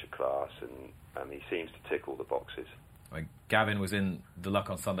a touch of class, and he seems to tick all the boxes. Gavin was in the Luck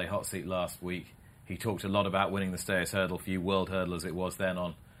on Sunday hot seat last week. He talked a lot about winning the Stayers Hurdle for you World Hurdlers. It was then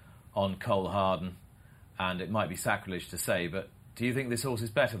on Cole Harden, and it might be sacrilege to say, but do you think this horse is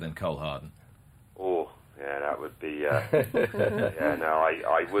better than Cole Harden? Oh, yeah, that would be... yeah, no,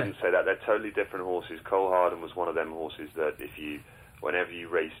 I wouldn't say that. They're totally different horses. Cole Harden was one of them horses that whenever you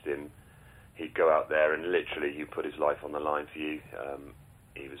raced him, he'd go out there and literally he'd put his life on the line for you.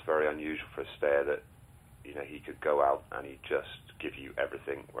 He was very unusual for a stayer that, he could go out and he'd just give you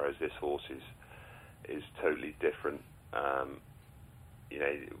everything, whereas this horse is totally different.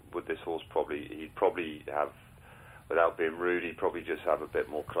 Would this horse he'd probably have, without being rude, he'd probably just have a bit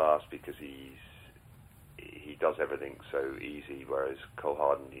more class because he does everything so easy, whereas Cole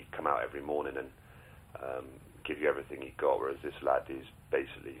Harden, he'd come out every morning and give you everything he got, whereas this lad is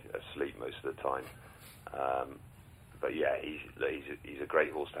basically asleep most of the time. But yeah, he's a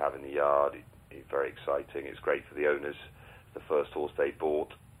great horse to have in the yard. He's very exciting. It's great for the owners. The first horse they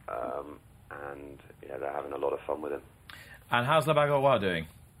bought, and they're having a lot of fun with him. And how's La Bagoire doing?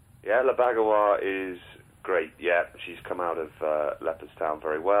 Yeah, La Bagoire is great. Yeah, she's come out of Leopardstown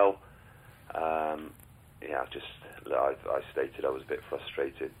very well. I stated I was a bit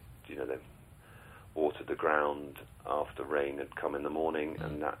frustrated. They watered the ground after rain had come in the morning,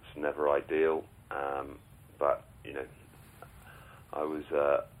 and that's never ideal. But I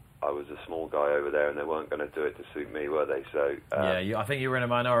was a small guy over there, and they weren't going to do it to suit me, were they? So I think you were in a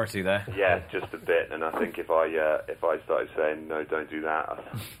minority there. Yeah, just a bit. And I think if I started saying no, don't do that,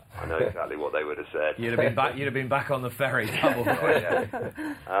 I know exactly what they would have said. You'd have been back on the ferry. Double quick.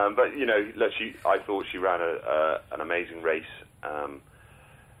 But look, I thought she ran an amazing race.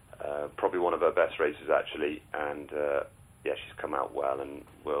 Probably one of her best races actually, and she's come out well. And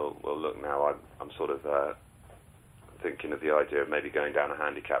we'll look now. I'm sort of thinking of the idea of maybe going down a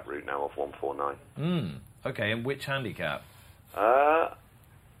handicap route now off 149. Okay, and which handicap? I'm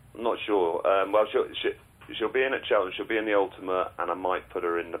not sure. Well, she'll be in at Cheltenham. She'll be in the Ultimate, and I might put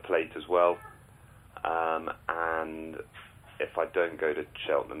her in the Plate as well. And if I don't go to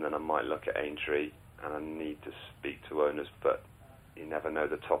Cheltenham, then I might look at Aintree, and I need to speak to owners, but you never know,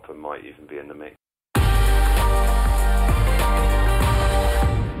 the Topper might even be in the mix.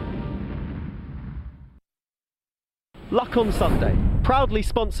 Luck on Sunday, proudly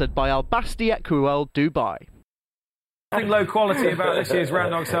sponsored by Al Basti Equiworld Dubai. Nothing low quality about this year's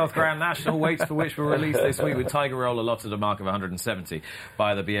Randox Health Grand National, weights for which were released this week with Tiger Roll allotted a mark of 170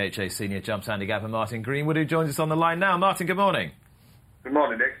 by the BHA Senior Jumps Handicapper Martin Greenwood, who joins us on the line now. Martin, good morning. Good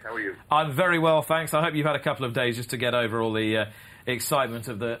morning, Nick. How are you? I'm very well, thanks. I hope you've had a couple of days just to get over all the excitement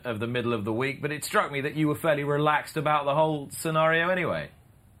of the middle of the week, but it struck me that you were fairly relaxed about the whole scenario anyway.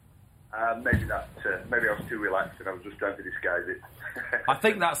 Maybe I was too relaxed and I was just trying to disguise it. I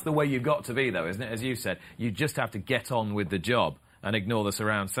think that's the way you've got to be, though, isn't it? As you said, you just have to get on with the job and ignore the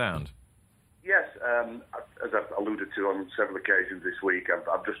surround sound. Yes, as I've alluded to on several occasions this week,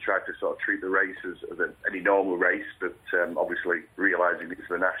 I've just tried to sort of treat the race as any normal race, but obviously realising it's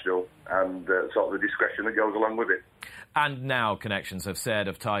the national and sort of the discretion that goes along with it. And now connections have said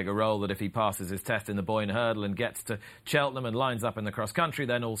of Tiger Roll that if he passes his test in the Boyne Hurdle and gets to Cheltenham and lines up in the cross country,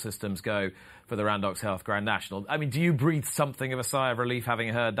 then all systems go for the Randox Health Grand National. I mean, do you breathe something of a sigh of relief having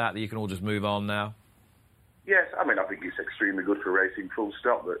heard that you can all just move on now? Yes, I mean, I think it's extremely good for racing, full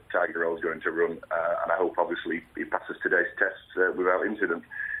stop, that Tiger Roll's going to run, and I hope, obviously, he passes today's test without incident.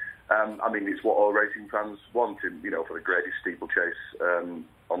 I mean, it's what all racing fans want, for the greatest steeplechase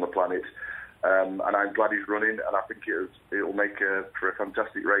on the planet. And I'm glad he's running, and I think it'll make for a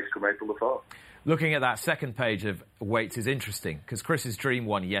fantastic race come April the 4th. Looking at that second page of weights is interesting, because Chris's Dream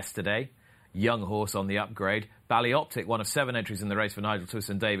won yesterday. Young horse on the upgrade. Ballyoptic, one of 7 entries in the race for Nigel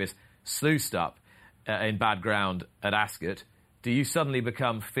Twiston-Davies, sluiced up in bad ground at Ascot. Do you suddenly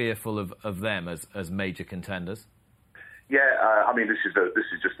become fearful of them as major contenders? Yeah, I mean, this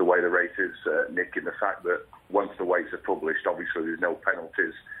is just the way the race is, Nick, in the fact that once the weights are published, obviously there's no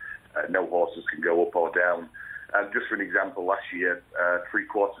penalties, no horses can go up or down. Just for an example, last year,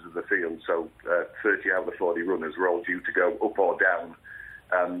 3/4 of the field, so 30 out of the 40 runners were all due to go up or down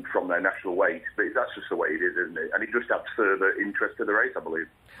from their national weight. But that's just the way it is, isn't it? And it just adds further interest to the race, I believe.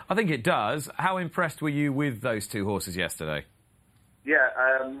 I think it does. How impressed were you with those 2 horses yesterday? Yeah,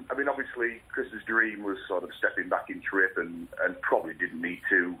 I mean, obviously, Chris's Dream was sort of stepping back in trip and probably didn't need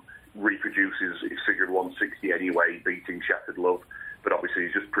to reproduce his figure 160 anyway, beating Shattered Love. But obviously,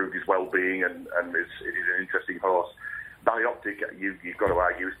 he's just proved his well-being and it is an interesting horse. Ballyoptic, you've got to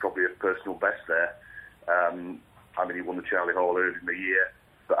argue, is probably a personal best there. I mean, he won the Charlie Hall early in the year,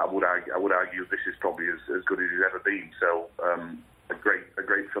 but I would argue this is probably as good as he's ever been. So, a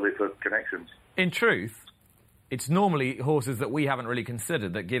great filly for connections. In truth, it's normally horses that we haven't really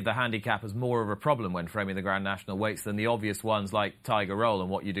considered that give the handicappers more of a problem when framing the Grand National weights than the obvious ones like Tiger Roll and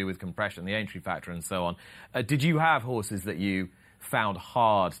what you do with compression, the entry factor and so on. Did you have horses that you found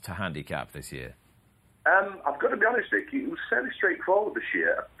hard to handicap this year? I've got to be honest, Nick, it was fairly straightforward this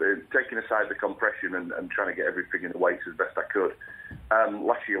year, taking aside the compression and trying to get everything in the weights as best I could.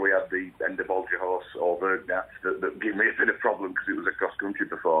 Last year we had the Endevolger horse, or Vergnat, that gave me a bit of problem because it was a cross-country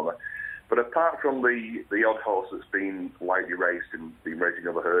performer. But apart from the odd horse that's been lightly raced and been racing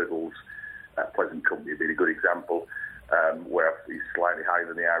over hurdles, Pleasant Company being a good example, where he's slightly higher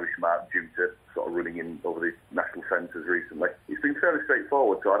than the Irish mark due to sort of running in over the national centres recently. It's been fairly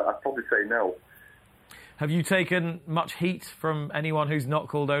straightforward, so I'd probably say no. Have you taken much heat from anyone who's not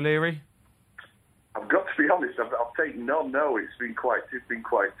called O'Leary? I've got to be honest, I've taken none. No, it's been quite.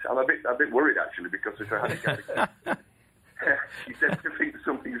 I'm a bit worried actually, because if I had you tend to think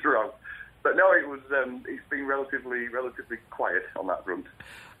something's wrong. But no, it's been relatively quiet on that front.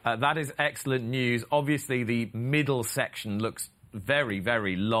 That is excellent news. Obviously, the middle section looks very,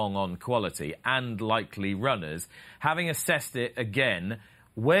 very long on quality and likely runners. Having assessed it again,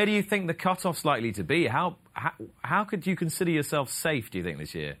 where do you think the cut-off's likely to be? How could you consider yourself safe, do you think,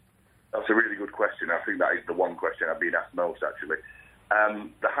 this year? That's a really good question. I think that is the one question I've been asked most, actually.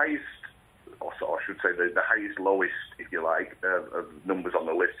 The highest, or I should say the highest lowest, if you like, of numbers on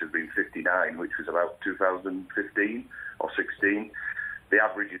the list has been 59, which was about 2015 or 16. The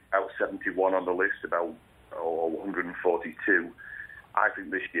average is about 71 on the list, about 142. I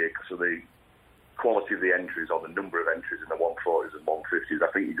think this year, because of the quality of the entries or the number of entries in the 140s and 150s,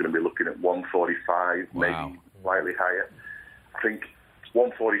 I think you're going to be looking at 145, wow, maybe slightly higher. I think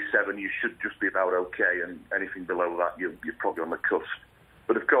 147 you should just be about okay, and anything below that you're probably on the cusp.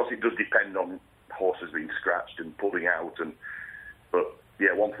 But of course it does depend on horses being scratched and pulling out, but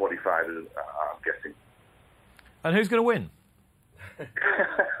yeah, 145 I'm guessing. And who's going to win?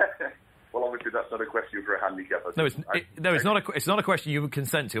 Well, obviously that's not a question for a handicapper. No, it's not a question you would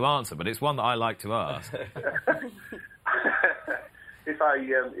consent to answer, but it's one that I like to ask. If I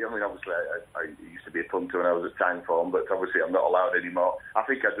mean, obviously I used to be a punter when I was at Timeform, but obviously I'm not allowed anymore. I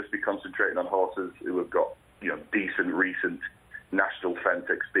think I'd just be concentrating on horses who have got decent recent national fence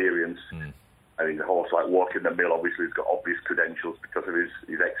experience. I mean, a horse like Walking the Mill obviously has got obvious credentials because of his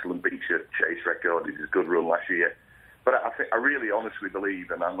excellent Beecher chase record, his good run last year. But I really honestly believe,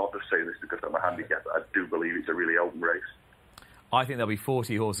 and I'm not just saying this because I'm a handicapper, I do believe it's a really open race. I think there'll be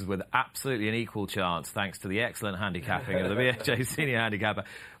 40 horses with absolutely an equal chance, thanks to the excellent handicapping of the BHA Senior Handicapper.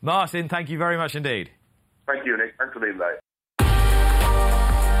 Martin, thank you very much indeed. Thank you, Nick. Thanks for being there.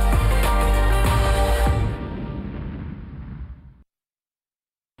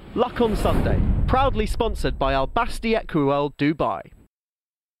 Luck on Sunday, proudly sponsored by Al Basti Equiworld Dubai.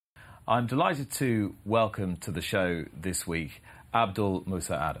 I'm delighted to welcome to the show this week Abdul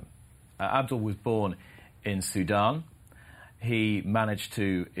Musa Adam. Abdul was born in Sudan. He managed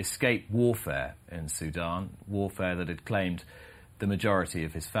to escape warfare in Sudan, warfare that had claimed the majority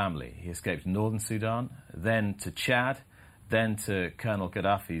of his family. He escaped northern Sudan, then to Chad, then to Colonel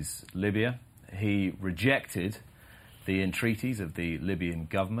Gaddafi's Libya. He rejected the entreaties of the Libyan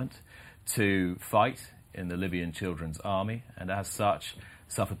government to fight in the Libyan Children's Army, and as such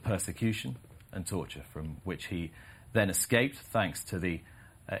suffered persecution and torture, from which he then escaped thanks to the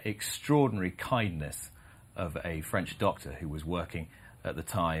extraordinary kindness of a French doctor who was working at the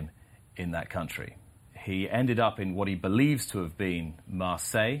time in that country. He ended up in what he believes to have been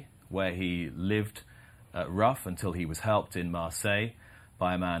Marseille, where he lived rough until he was helped in Marseille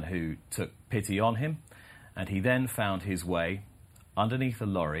by a man who took pity on him, and he then found his way underneath a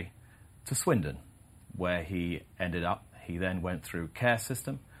lorry to Swindon, where he ended up. He then went through care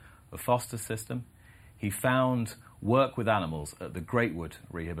system, a foster system. He found work with animals at the Greatwood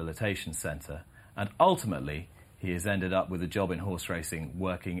Rehabilitation Centre, and ultimately he has ended up with a job in horse racing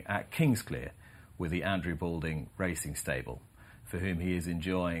working at Kingsclear with the Andrew Balding Racing Stable, for whom he is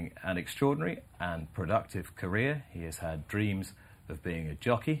enjoying an extraordinary and productive career. He has had dreams of being a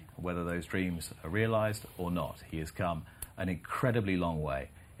jockey. Whether those dreams are realised or not, he has come an incredibly long way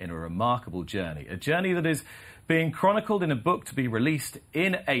in a remarkable journey, a journey that is being chronicled in a book to be released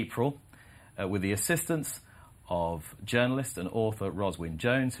in April with the assistance of journalist and author Roswyn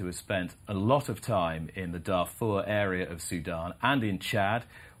Jones, who has spent a lot of time in the Darfur area of Sudan and in Chad,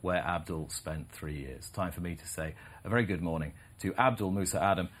 where Abdul spent 3 years. Time for me to say a very good morning to Abdul Musa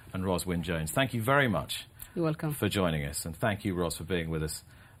Adam and Roswyn Jones. Thank you very much. You're welcome. For joining us, and thank you, Ros, for being with us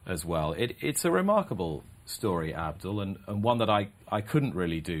as well. It's a remarkable story, Abdul, and one that I couldn't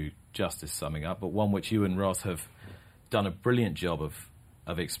really do justice summing up, but one which you and Ros have done a brilliant job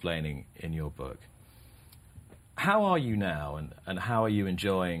of explaining in your book. How are you now, and how are you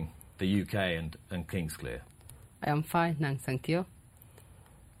enjoying the UK and Kingsclear? I am fine, thank you.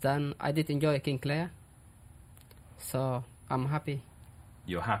 Then I did enjoy Kingsclear, so I'm happy.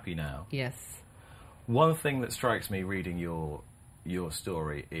 You're happy now? Yes. One thing that strikes me reading your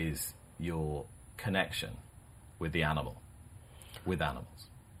story is your connection with the animals.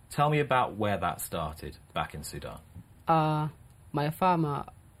 Tell me about where that started back in Sudan. My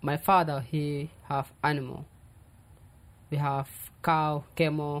father, he have animal. We have cow,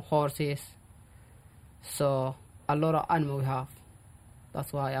 camel, horses. So a lot of animal we have.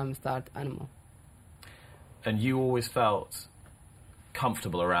 That's why I'm start animal. And you always felt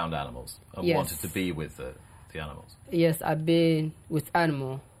comfortable around animals and yes. wanted to be with the animals? Yes, I've been with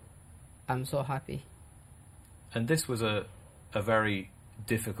animal. I'm so happy. And this was a very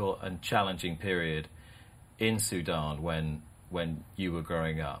difficult and challenging period in Sudan when you were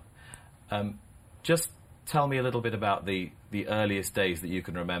growing up. Just tell me a little bit about the earliest days that you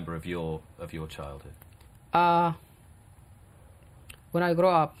can remember of your childhood. When I grew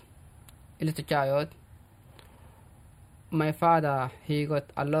up, a little child, my father, he got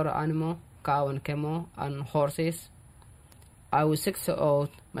a lot of animal, cow and camel and horses. I was 6 years old.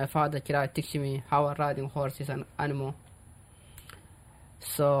 My father tried to teach me how I riding horses and animal.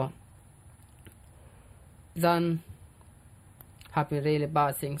 So then happened really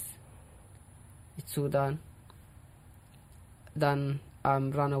bad things in Sudan. Then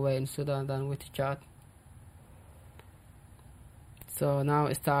run away in Sudan then with the Chad. So now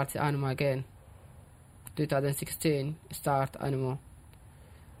it starts animal again. 2016 start animal.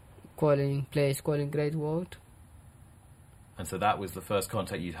 Calling Great World. And so that was the first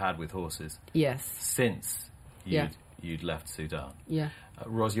contact you'd had with horses? Yes. Since you'd left Sudan? Yeah.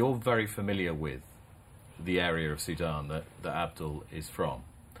 Ros, you're very familiar with the area of Sudan that Abdul is from.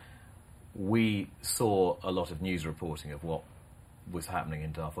 We saw a lot of news reporting of what was happening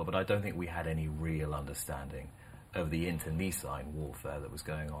in Darfur, but I don't think we had any real understanding of the internecine warfare that was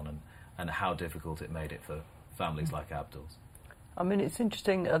going on and how difficult it made it for families like Abdul's. I mean, it's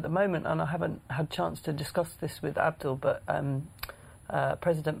interesting at the moment, and I haven't had a chance to discuss this with Abdul, but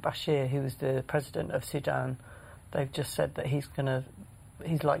President Bashir, who was the president of Sudan, they've just said that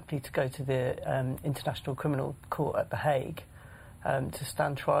he's likely to go to the International Criminal Court at The Hague to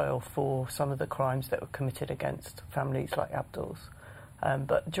stand trial for some of the crimes that were committed against families like Abdul's.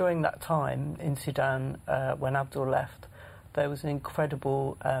 But during that time in Sudan, when Abdul left, there was an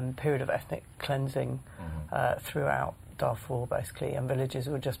incredible period of ethnic cleansing throughout Darfur, basically, and villages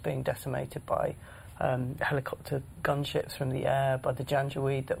were just being decimated by helicopter gunships from the air, by the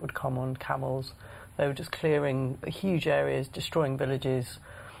Janjaweed that would come on camels. They were just clearing huge areas, destroying villages,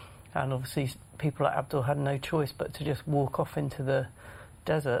 and obviously people like Abdul had no choice but to just walk off into the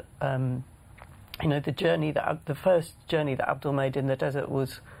desert. The first journey that Abdul made in the desert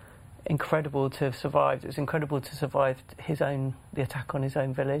was incredible to have survived. It was incredible to survive the attack on his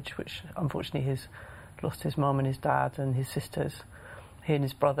own village, which unfortunately has lost his mum and his dad and his sisters. He and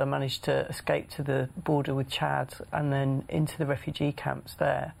his brother managed to escape to the border with Chad and then into the refugee camps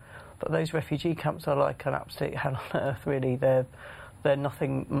there. But those refugee camps are like an absolute hell on earth, really. They're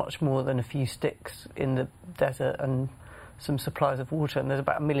nothing much more than a few sticks in the desert, and some supplies of water, and there's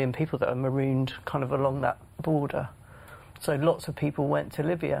about 1 million people that are marooned kind of along that border. So lots of people went to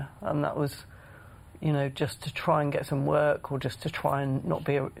Libya, and that was, you know, just to try and get some work, or just to try and not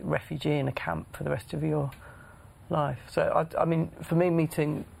be a refugee in a camp for the rest of your life. So, I mean, for me,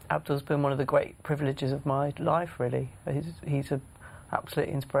 meeting Abdul's been one of the great privileges of my life, really. He's an absolute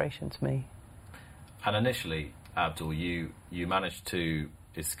inspiration to me. And initially, Abdul, you managed to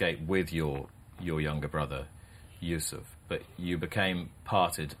escape with your younger brother, Yusuf, but you became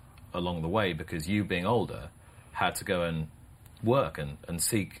parted along the way because you, being older, had to go and work and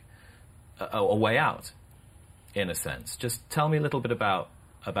seek a way out, in a sense. Just tell me a little bit about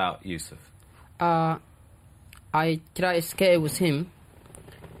Yusuf. I tried to escape with him.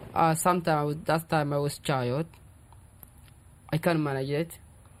 That time I was child. I can't manage it.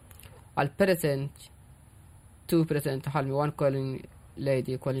 I'll present two present to help me. One calling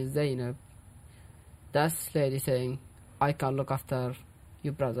lady calling Zainab. That's lady saying, I can look after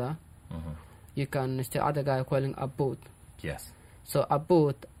your brother. Mm-hmm. You can stay. Other guy calling Aboud. Yes. So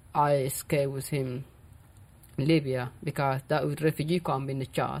Aboud, I escaped with him in Libya because that was refugee camp in the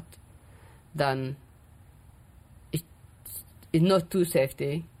Chad. Then it's not too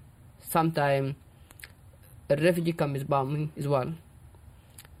safety. Sometimes a refugee camp is bombing as well.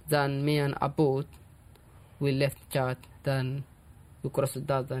 Then me and Aboud, we left Chad. Then we crossed the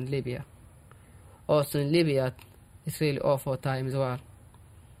desert in Libya. Also in Libya, it's really awful time as well.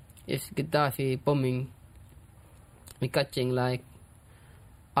 It's Gaddafi bombing, we catching like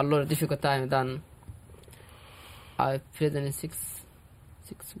a lot of difficult time. Then I prison in six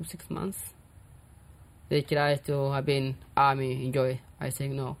months. They try to have been army enjoy. I say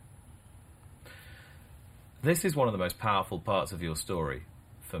no. This is one of the most powerful parts of your story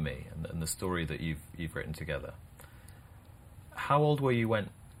for me, and the story that you've written together. How old were you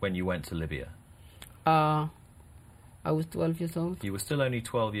when you went to Libya? I was 12 years old. You were still only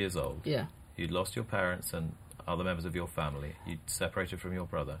 12 years old? Yeah. You'd lost your parents and other members of your family. You'd separated from your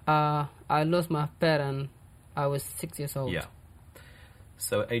brother. I lost my parents. I was 6 years old. Yeah.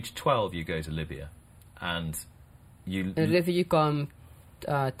 So at age 12 you go to Libya, and you... In refugee camp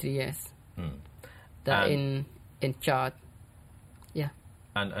 3 years. In Chad. Yeah.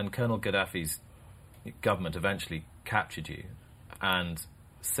 And Colonel Gaddafi's government eventually captured you and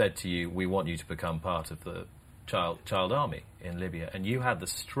said to you, we want you to become part of the child army in Libya, and you had the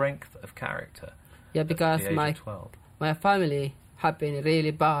strength of character. Yeah, because my family had been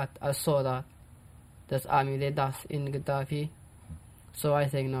really bad. I saw that army they does in Gaddafi, so I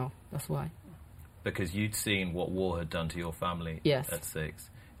think no, that's why. Because you'd seen what war had done to your family. Yes. At 6.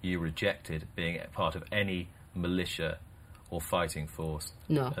 You rejected being part of any militia or fighting force.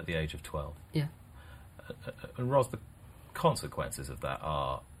 No. At the age of 12. Yeah. And Ros, the consequences of that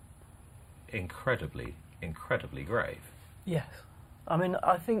are incredibly grave. Yes. I mean,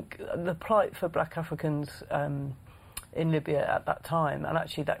 I think the plight for black Africans in Libya at that time, and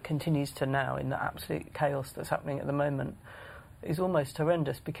actually that continues to now in the absolute chaos that's happening at the moment, is almost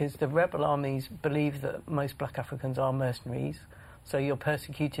horrendous, because the rebel armies believe that most black Africans are mercenaries, so you're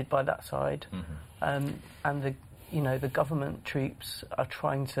persecuted by that side. Mm-hmm. And the government troops are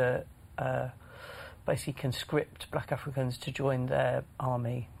trying to basically conscript black Africans to join their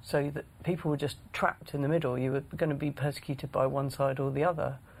army, so that people were just trapped in the middle. You were going to be persecuted by one side or the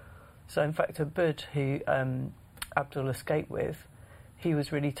other. So in fact, Aboud, who Abdul escaped with, he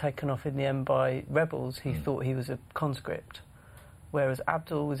was really taken off in the end by rebels who thought he was a conscript, whereas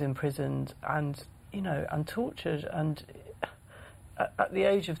Abdul was imprisoned and tortured, and at the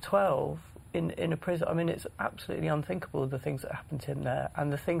age of 12 in a prison. I mean, it's absolutely unthinkable, the things that happened to him there,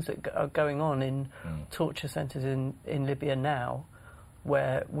 and the things that are going on in torture centres in Libya now,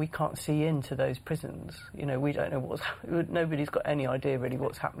 where we can't see into those prisons. We don't know nobody's got any idea really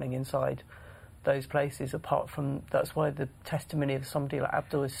what's happening inside those places, apart from, that's why the testimony of somebody like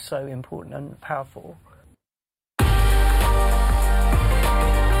Abdul is so important and powerful.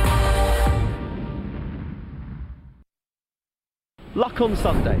 Luck on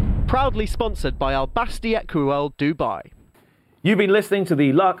Sunday, proudly sponsored by Al Basti Equiworld Dubai. You've been listening to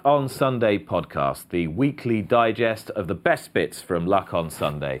the Luck on Sunday podcast, the weekly digest of the best bits from Luck on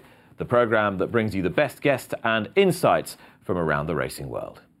Sunday, the programme that brings you the best guests and insights from around the racing world.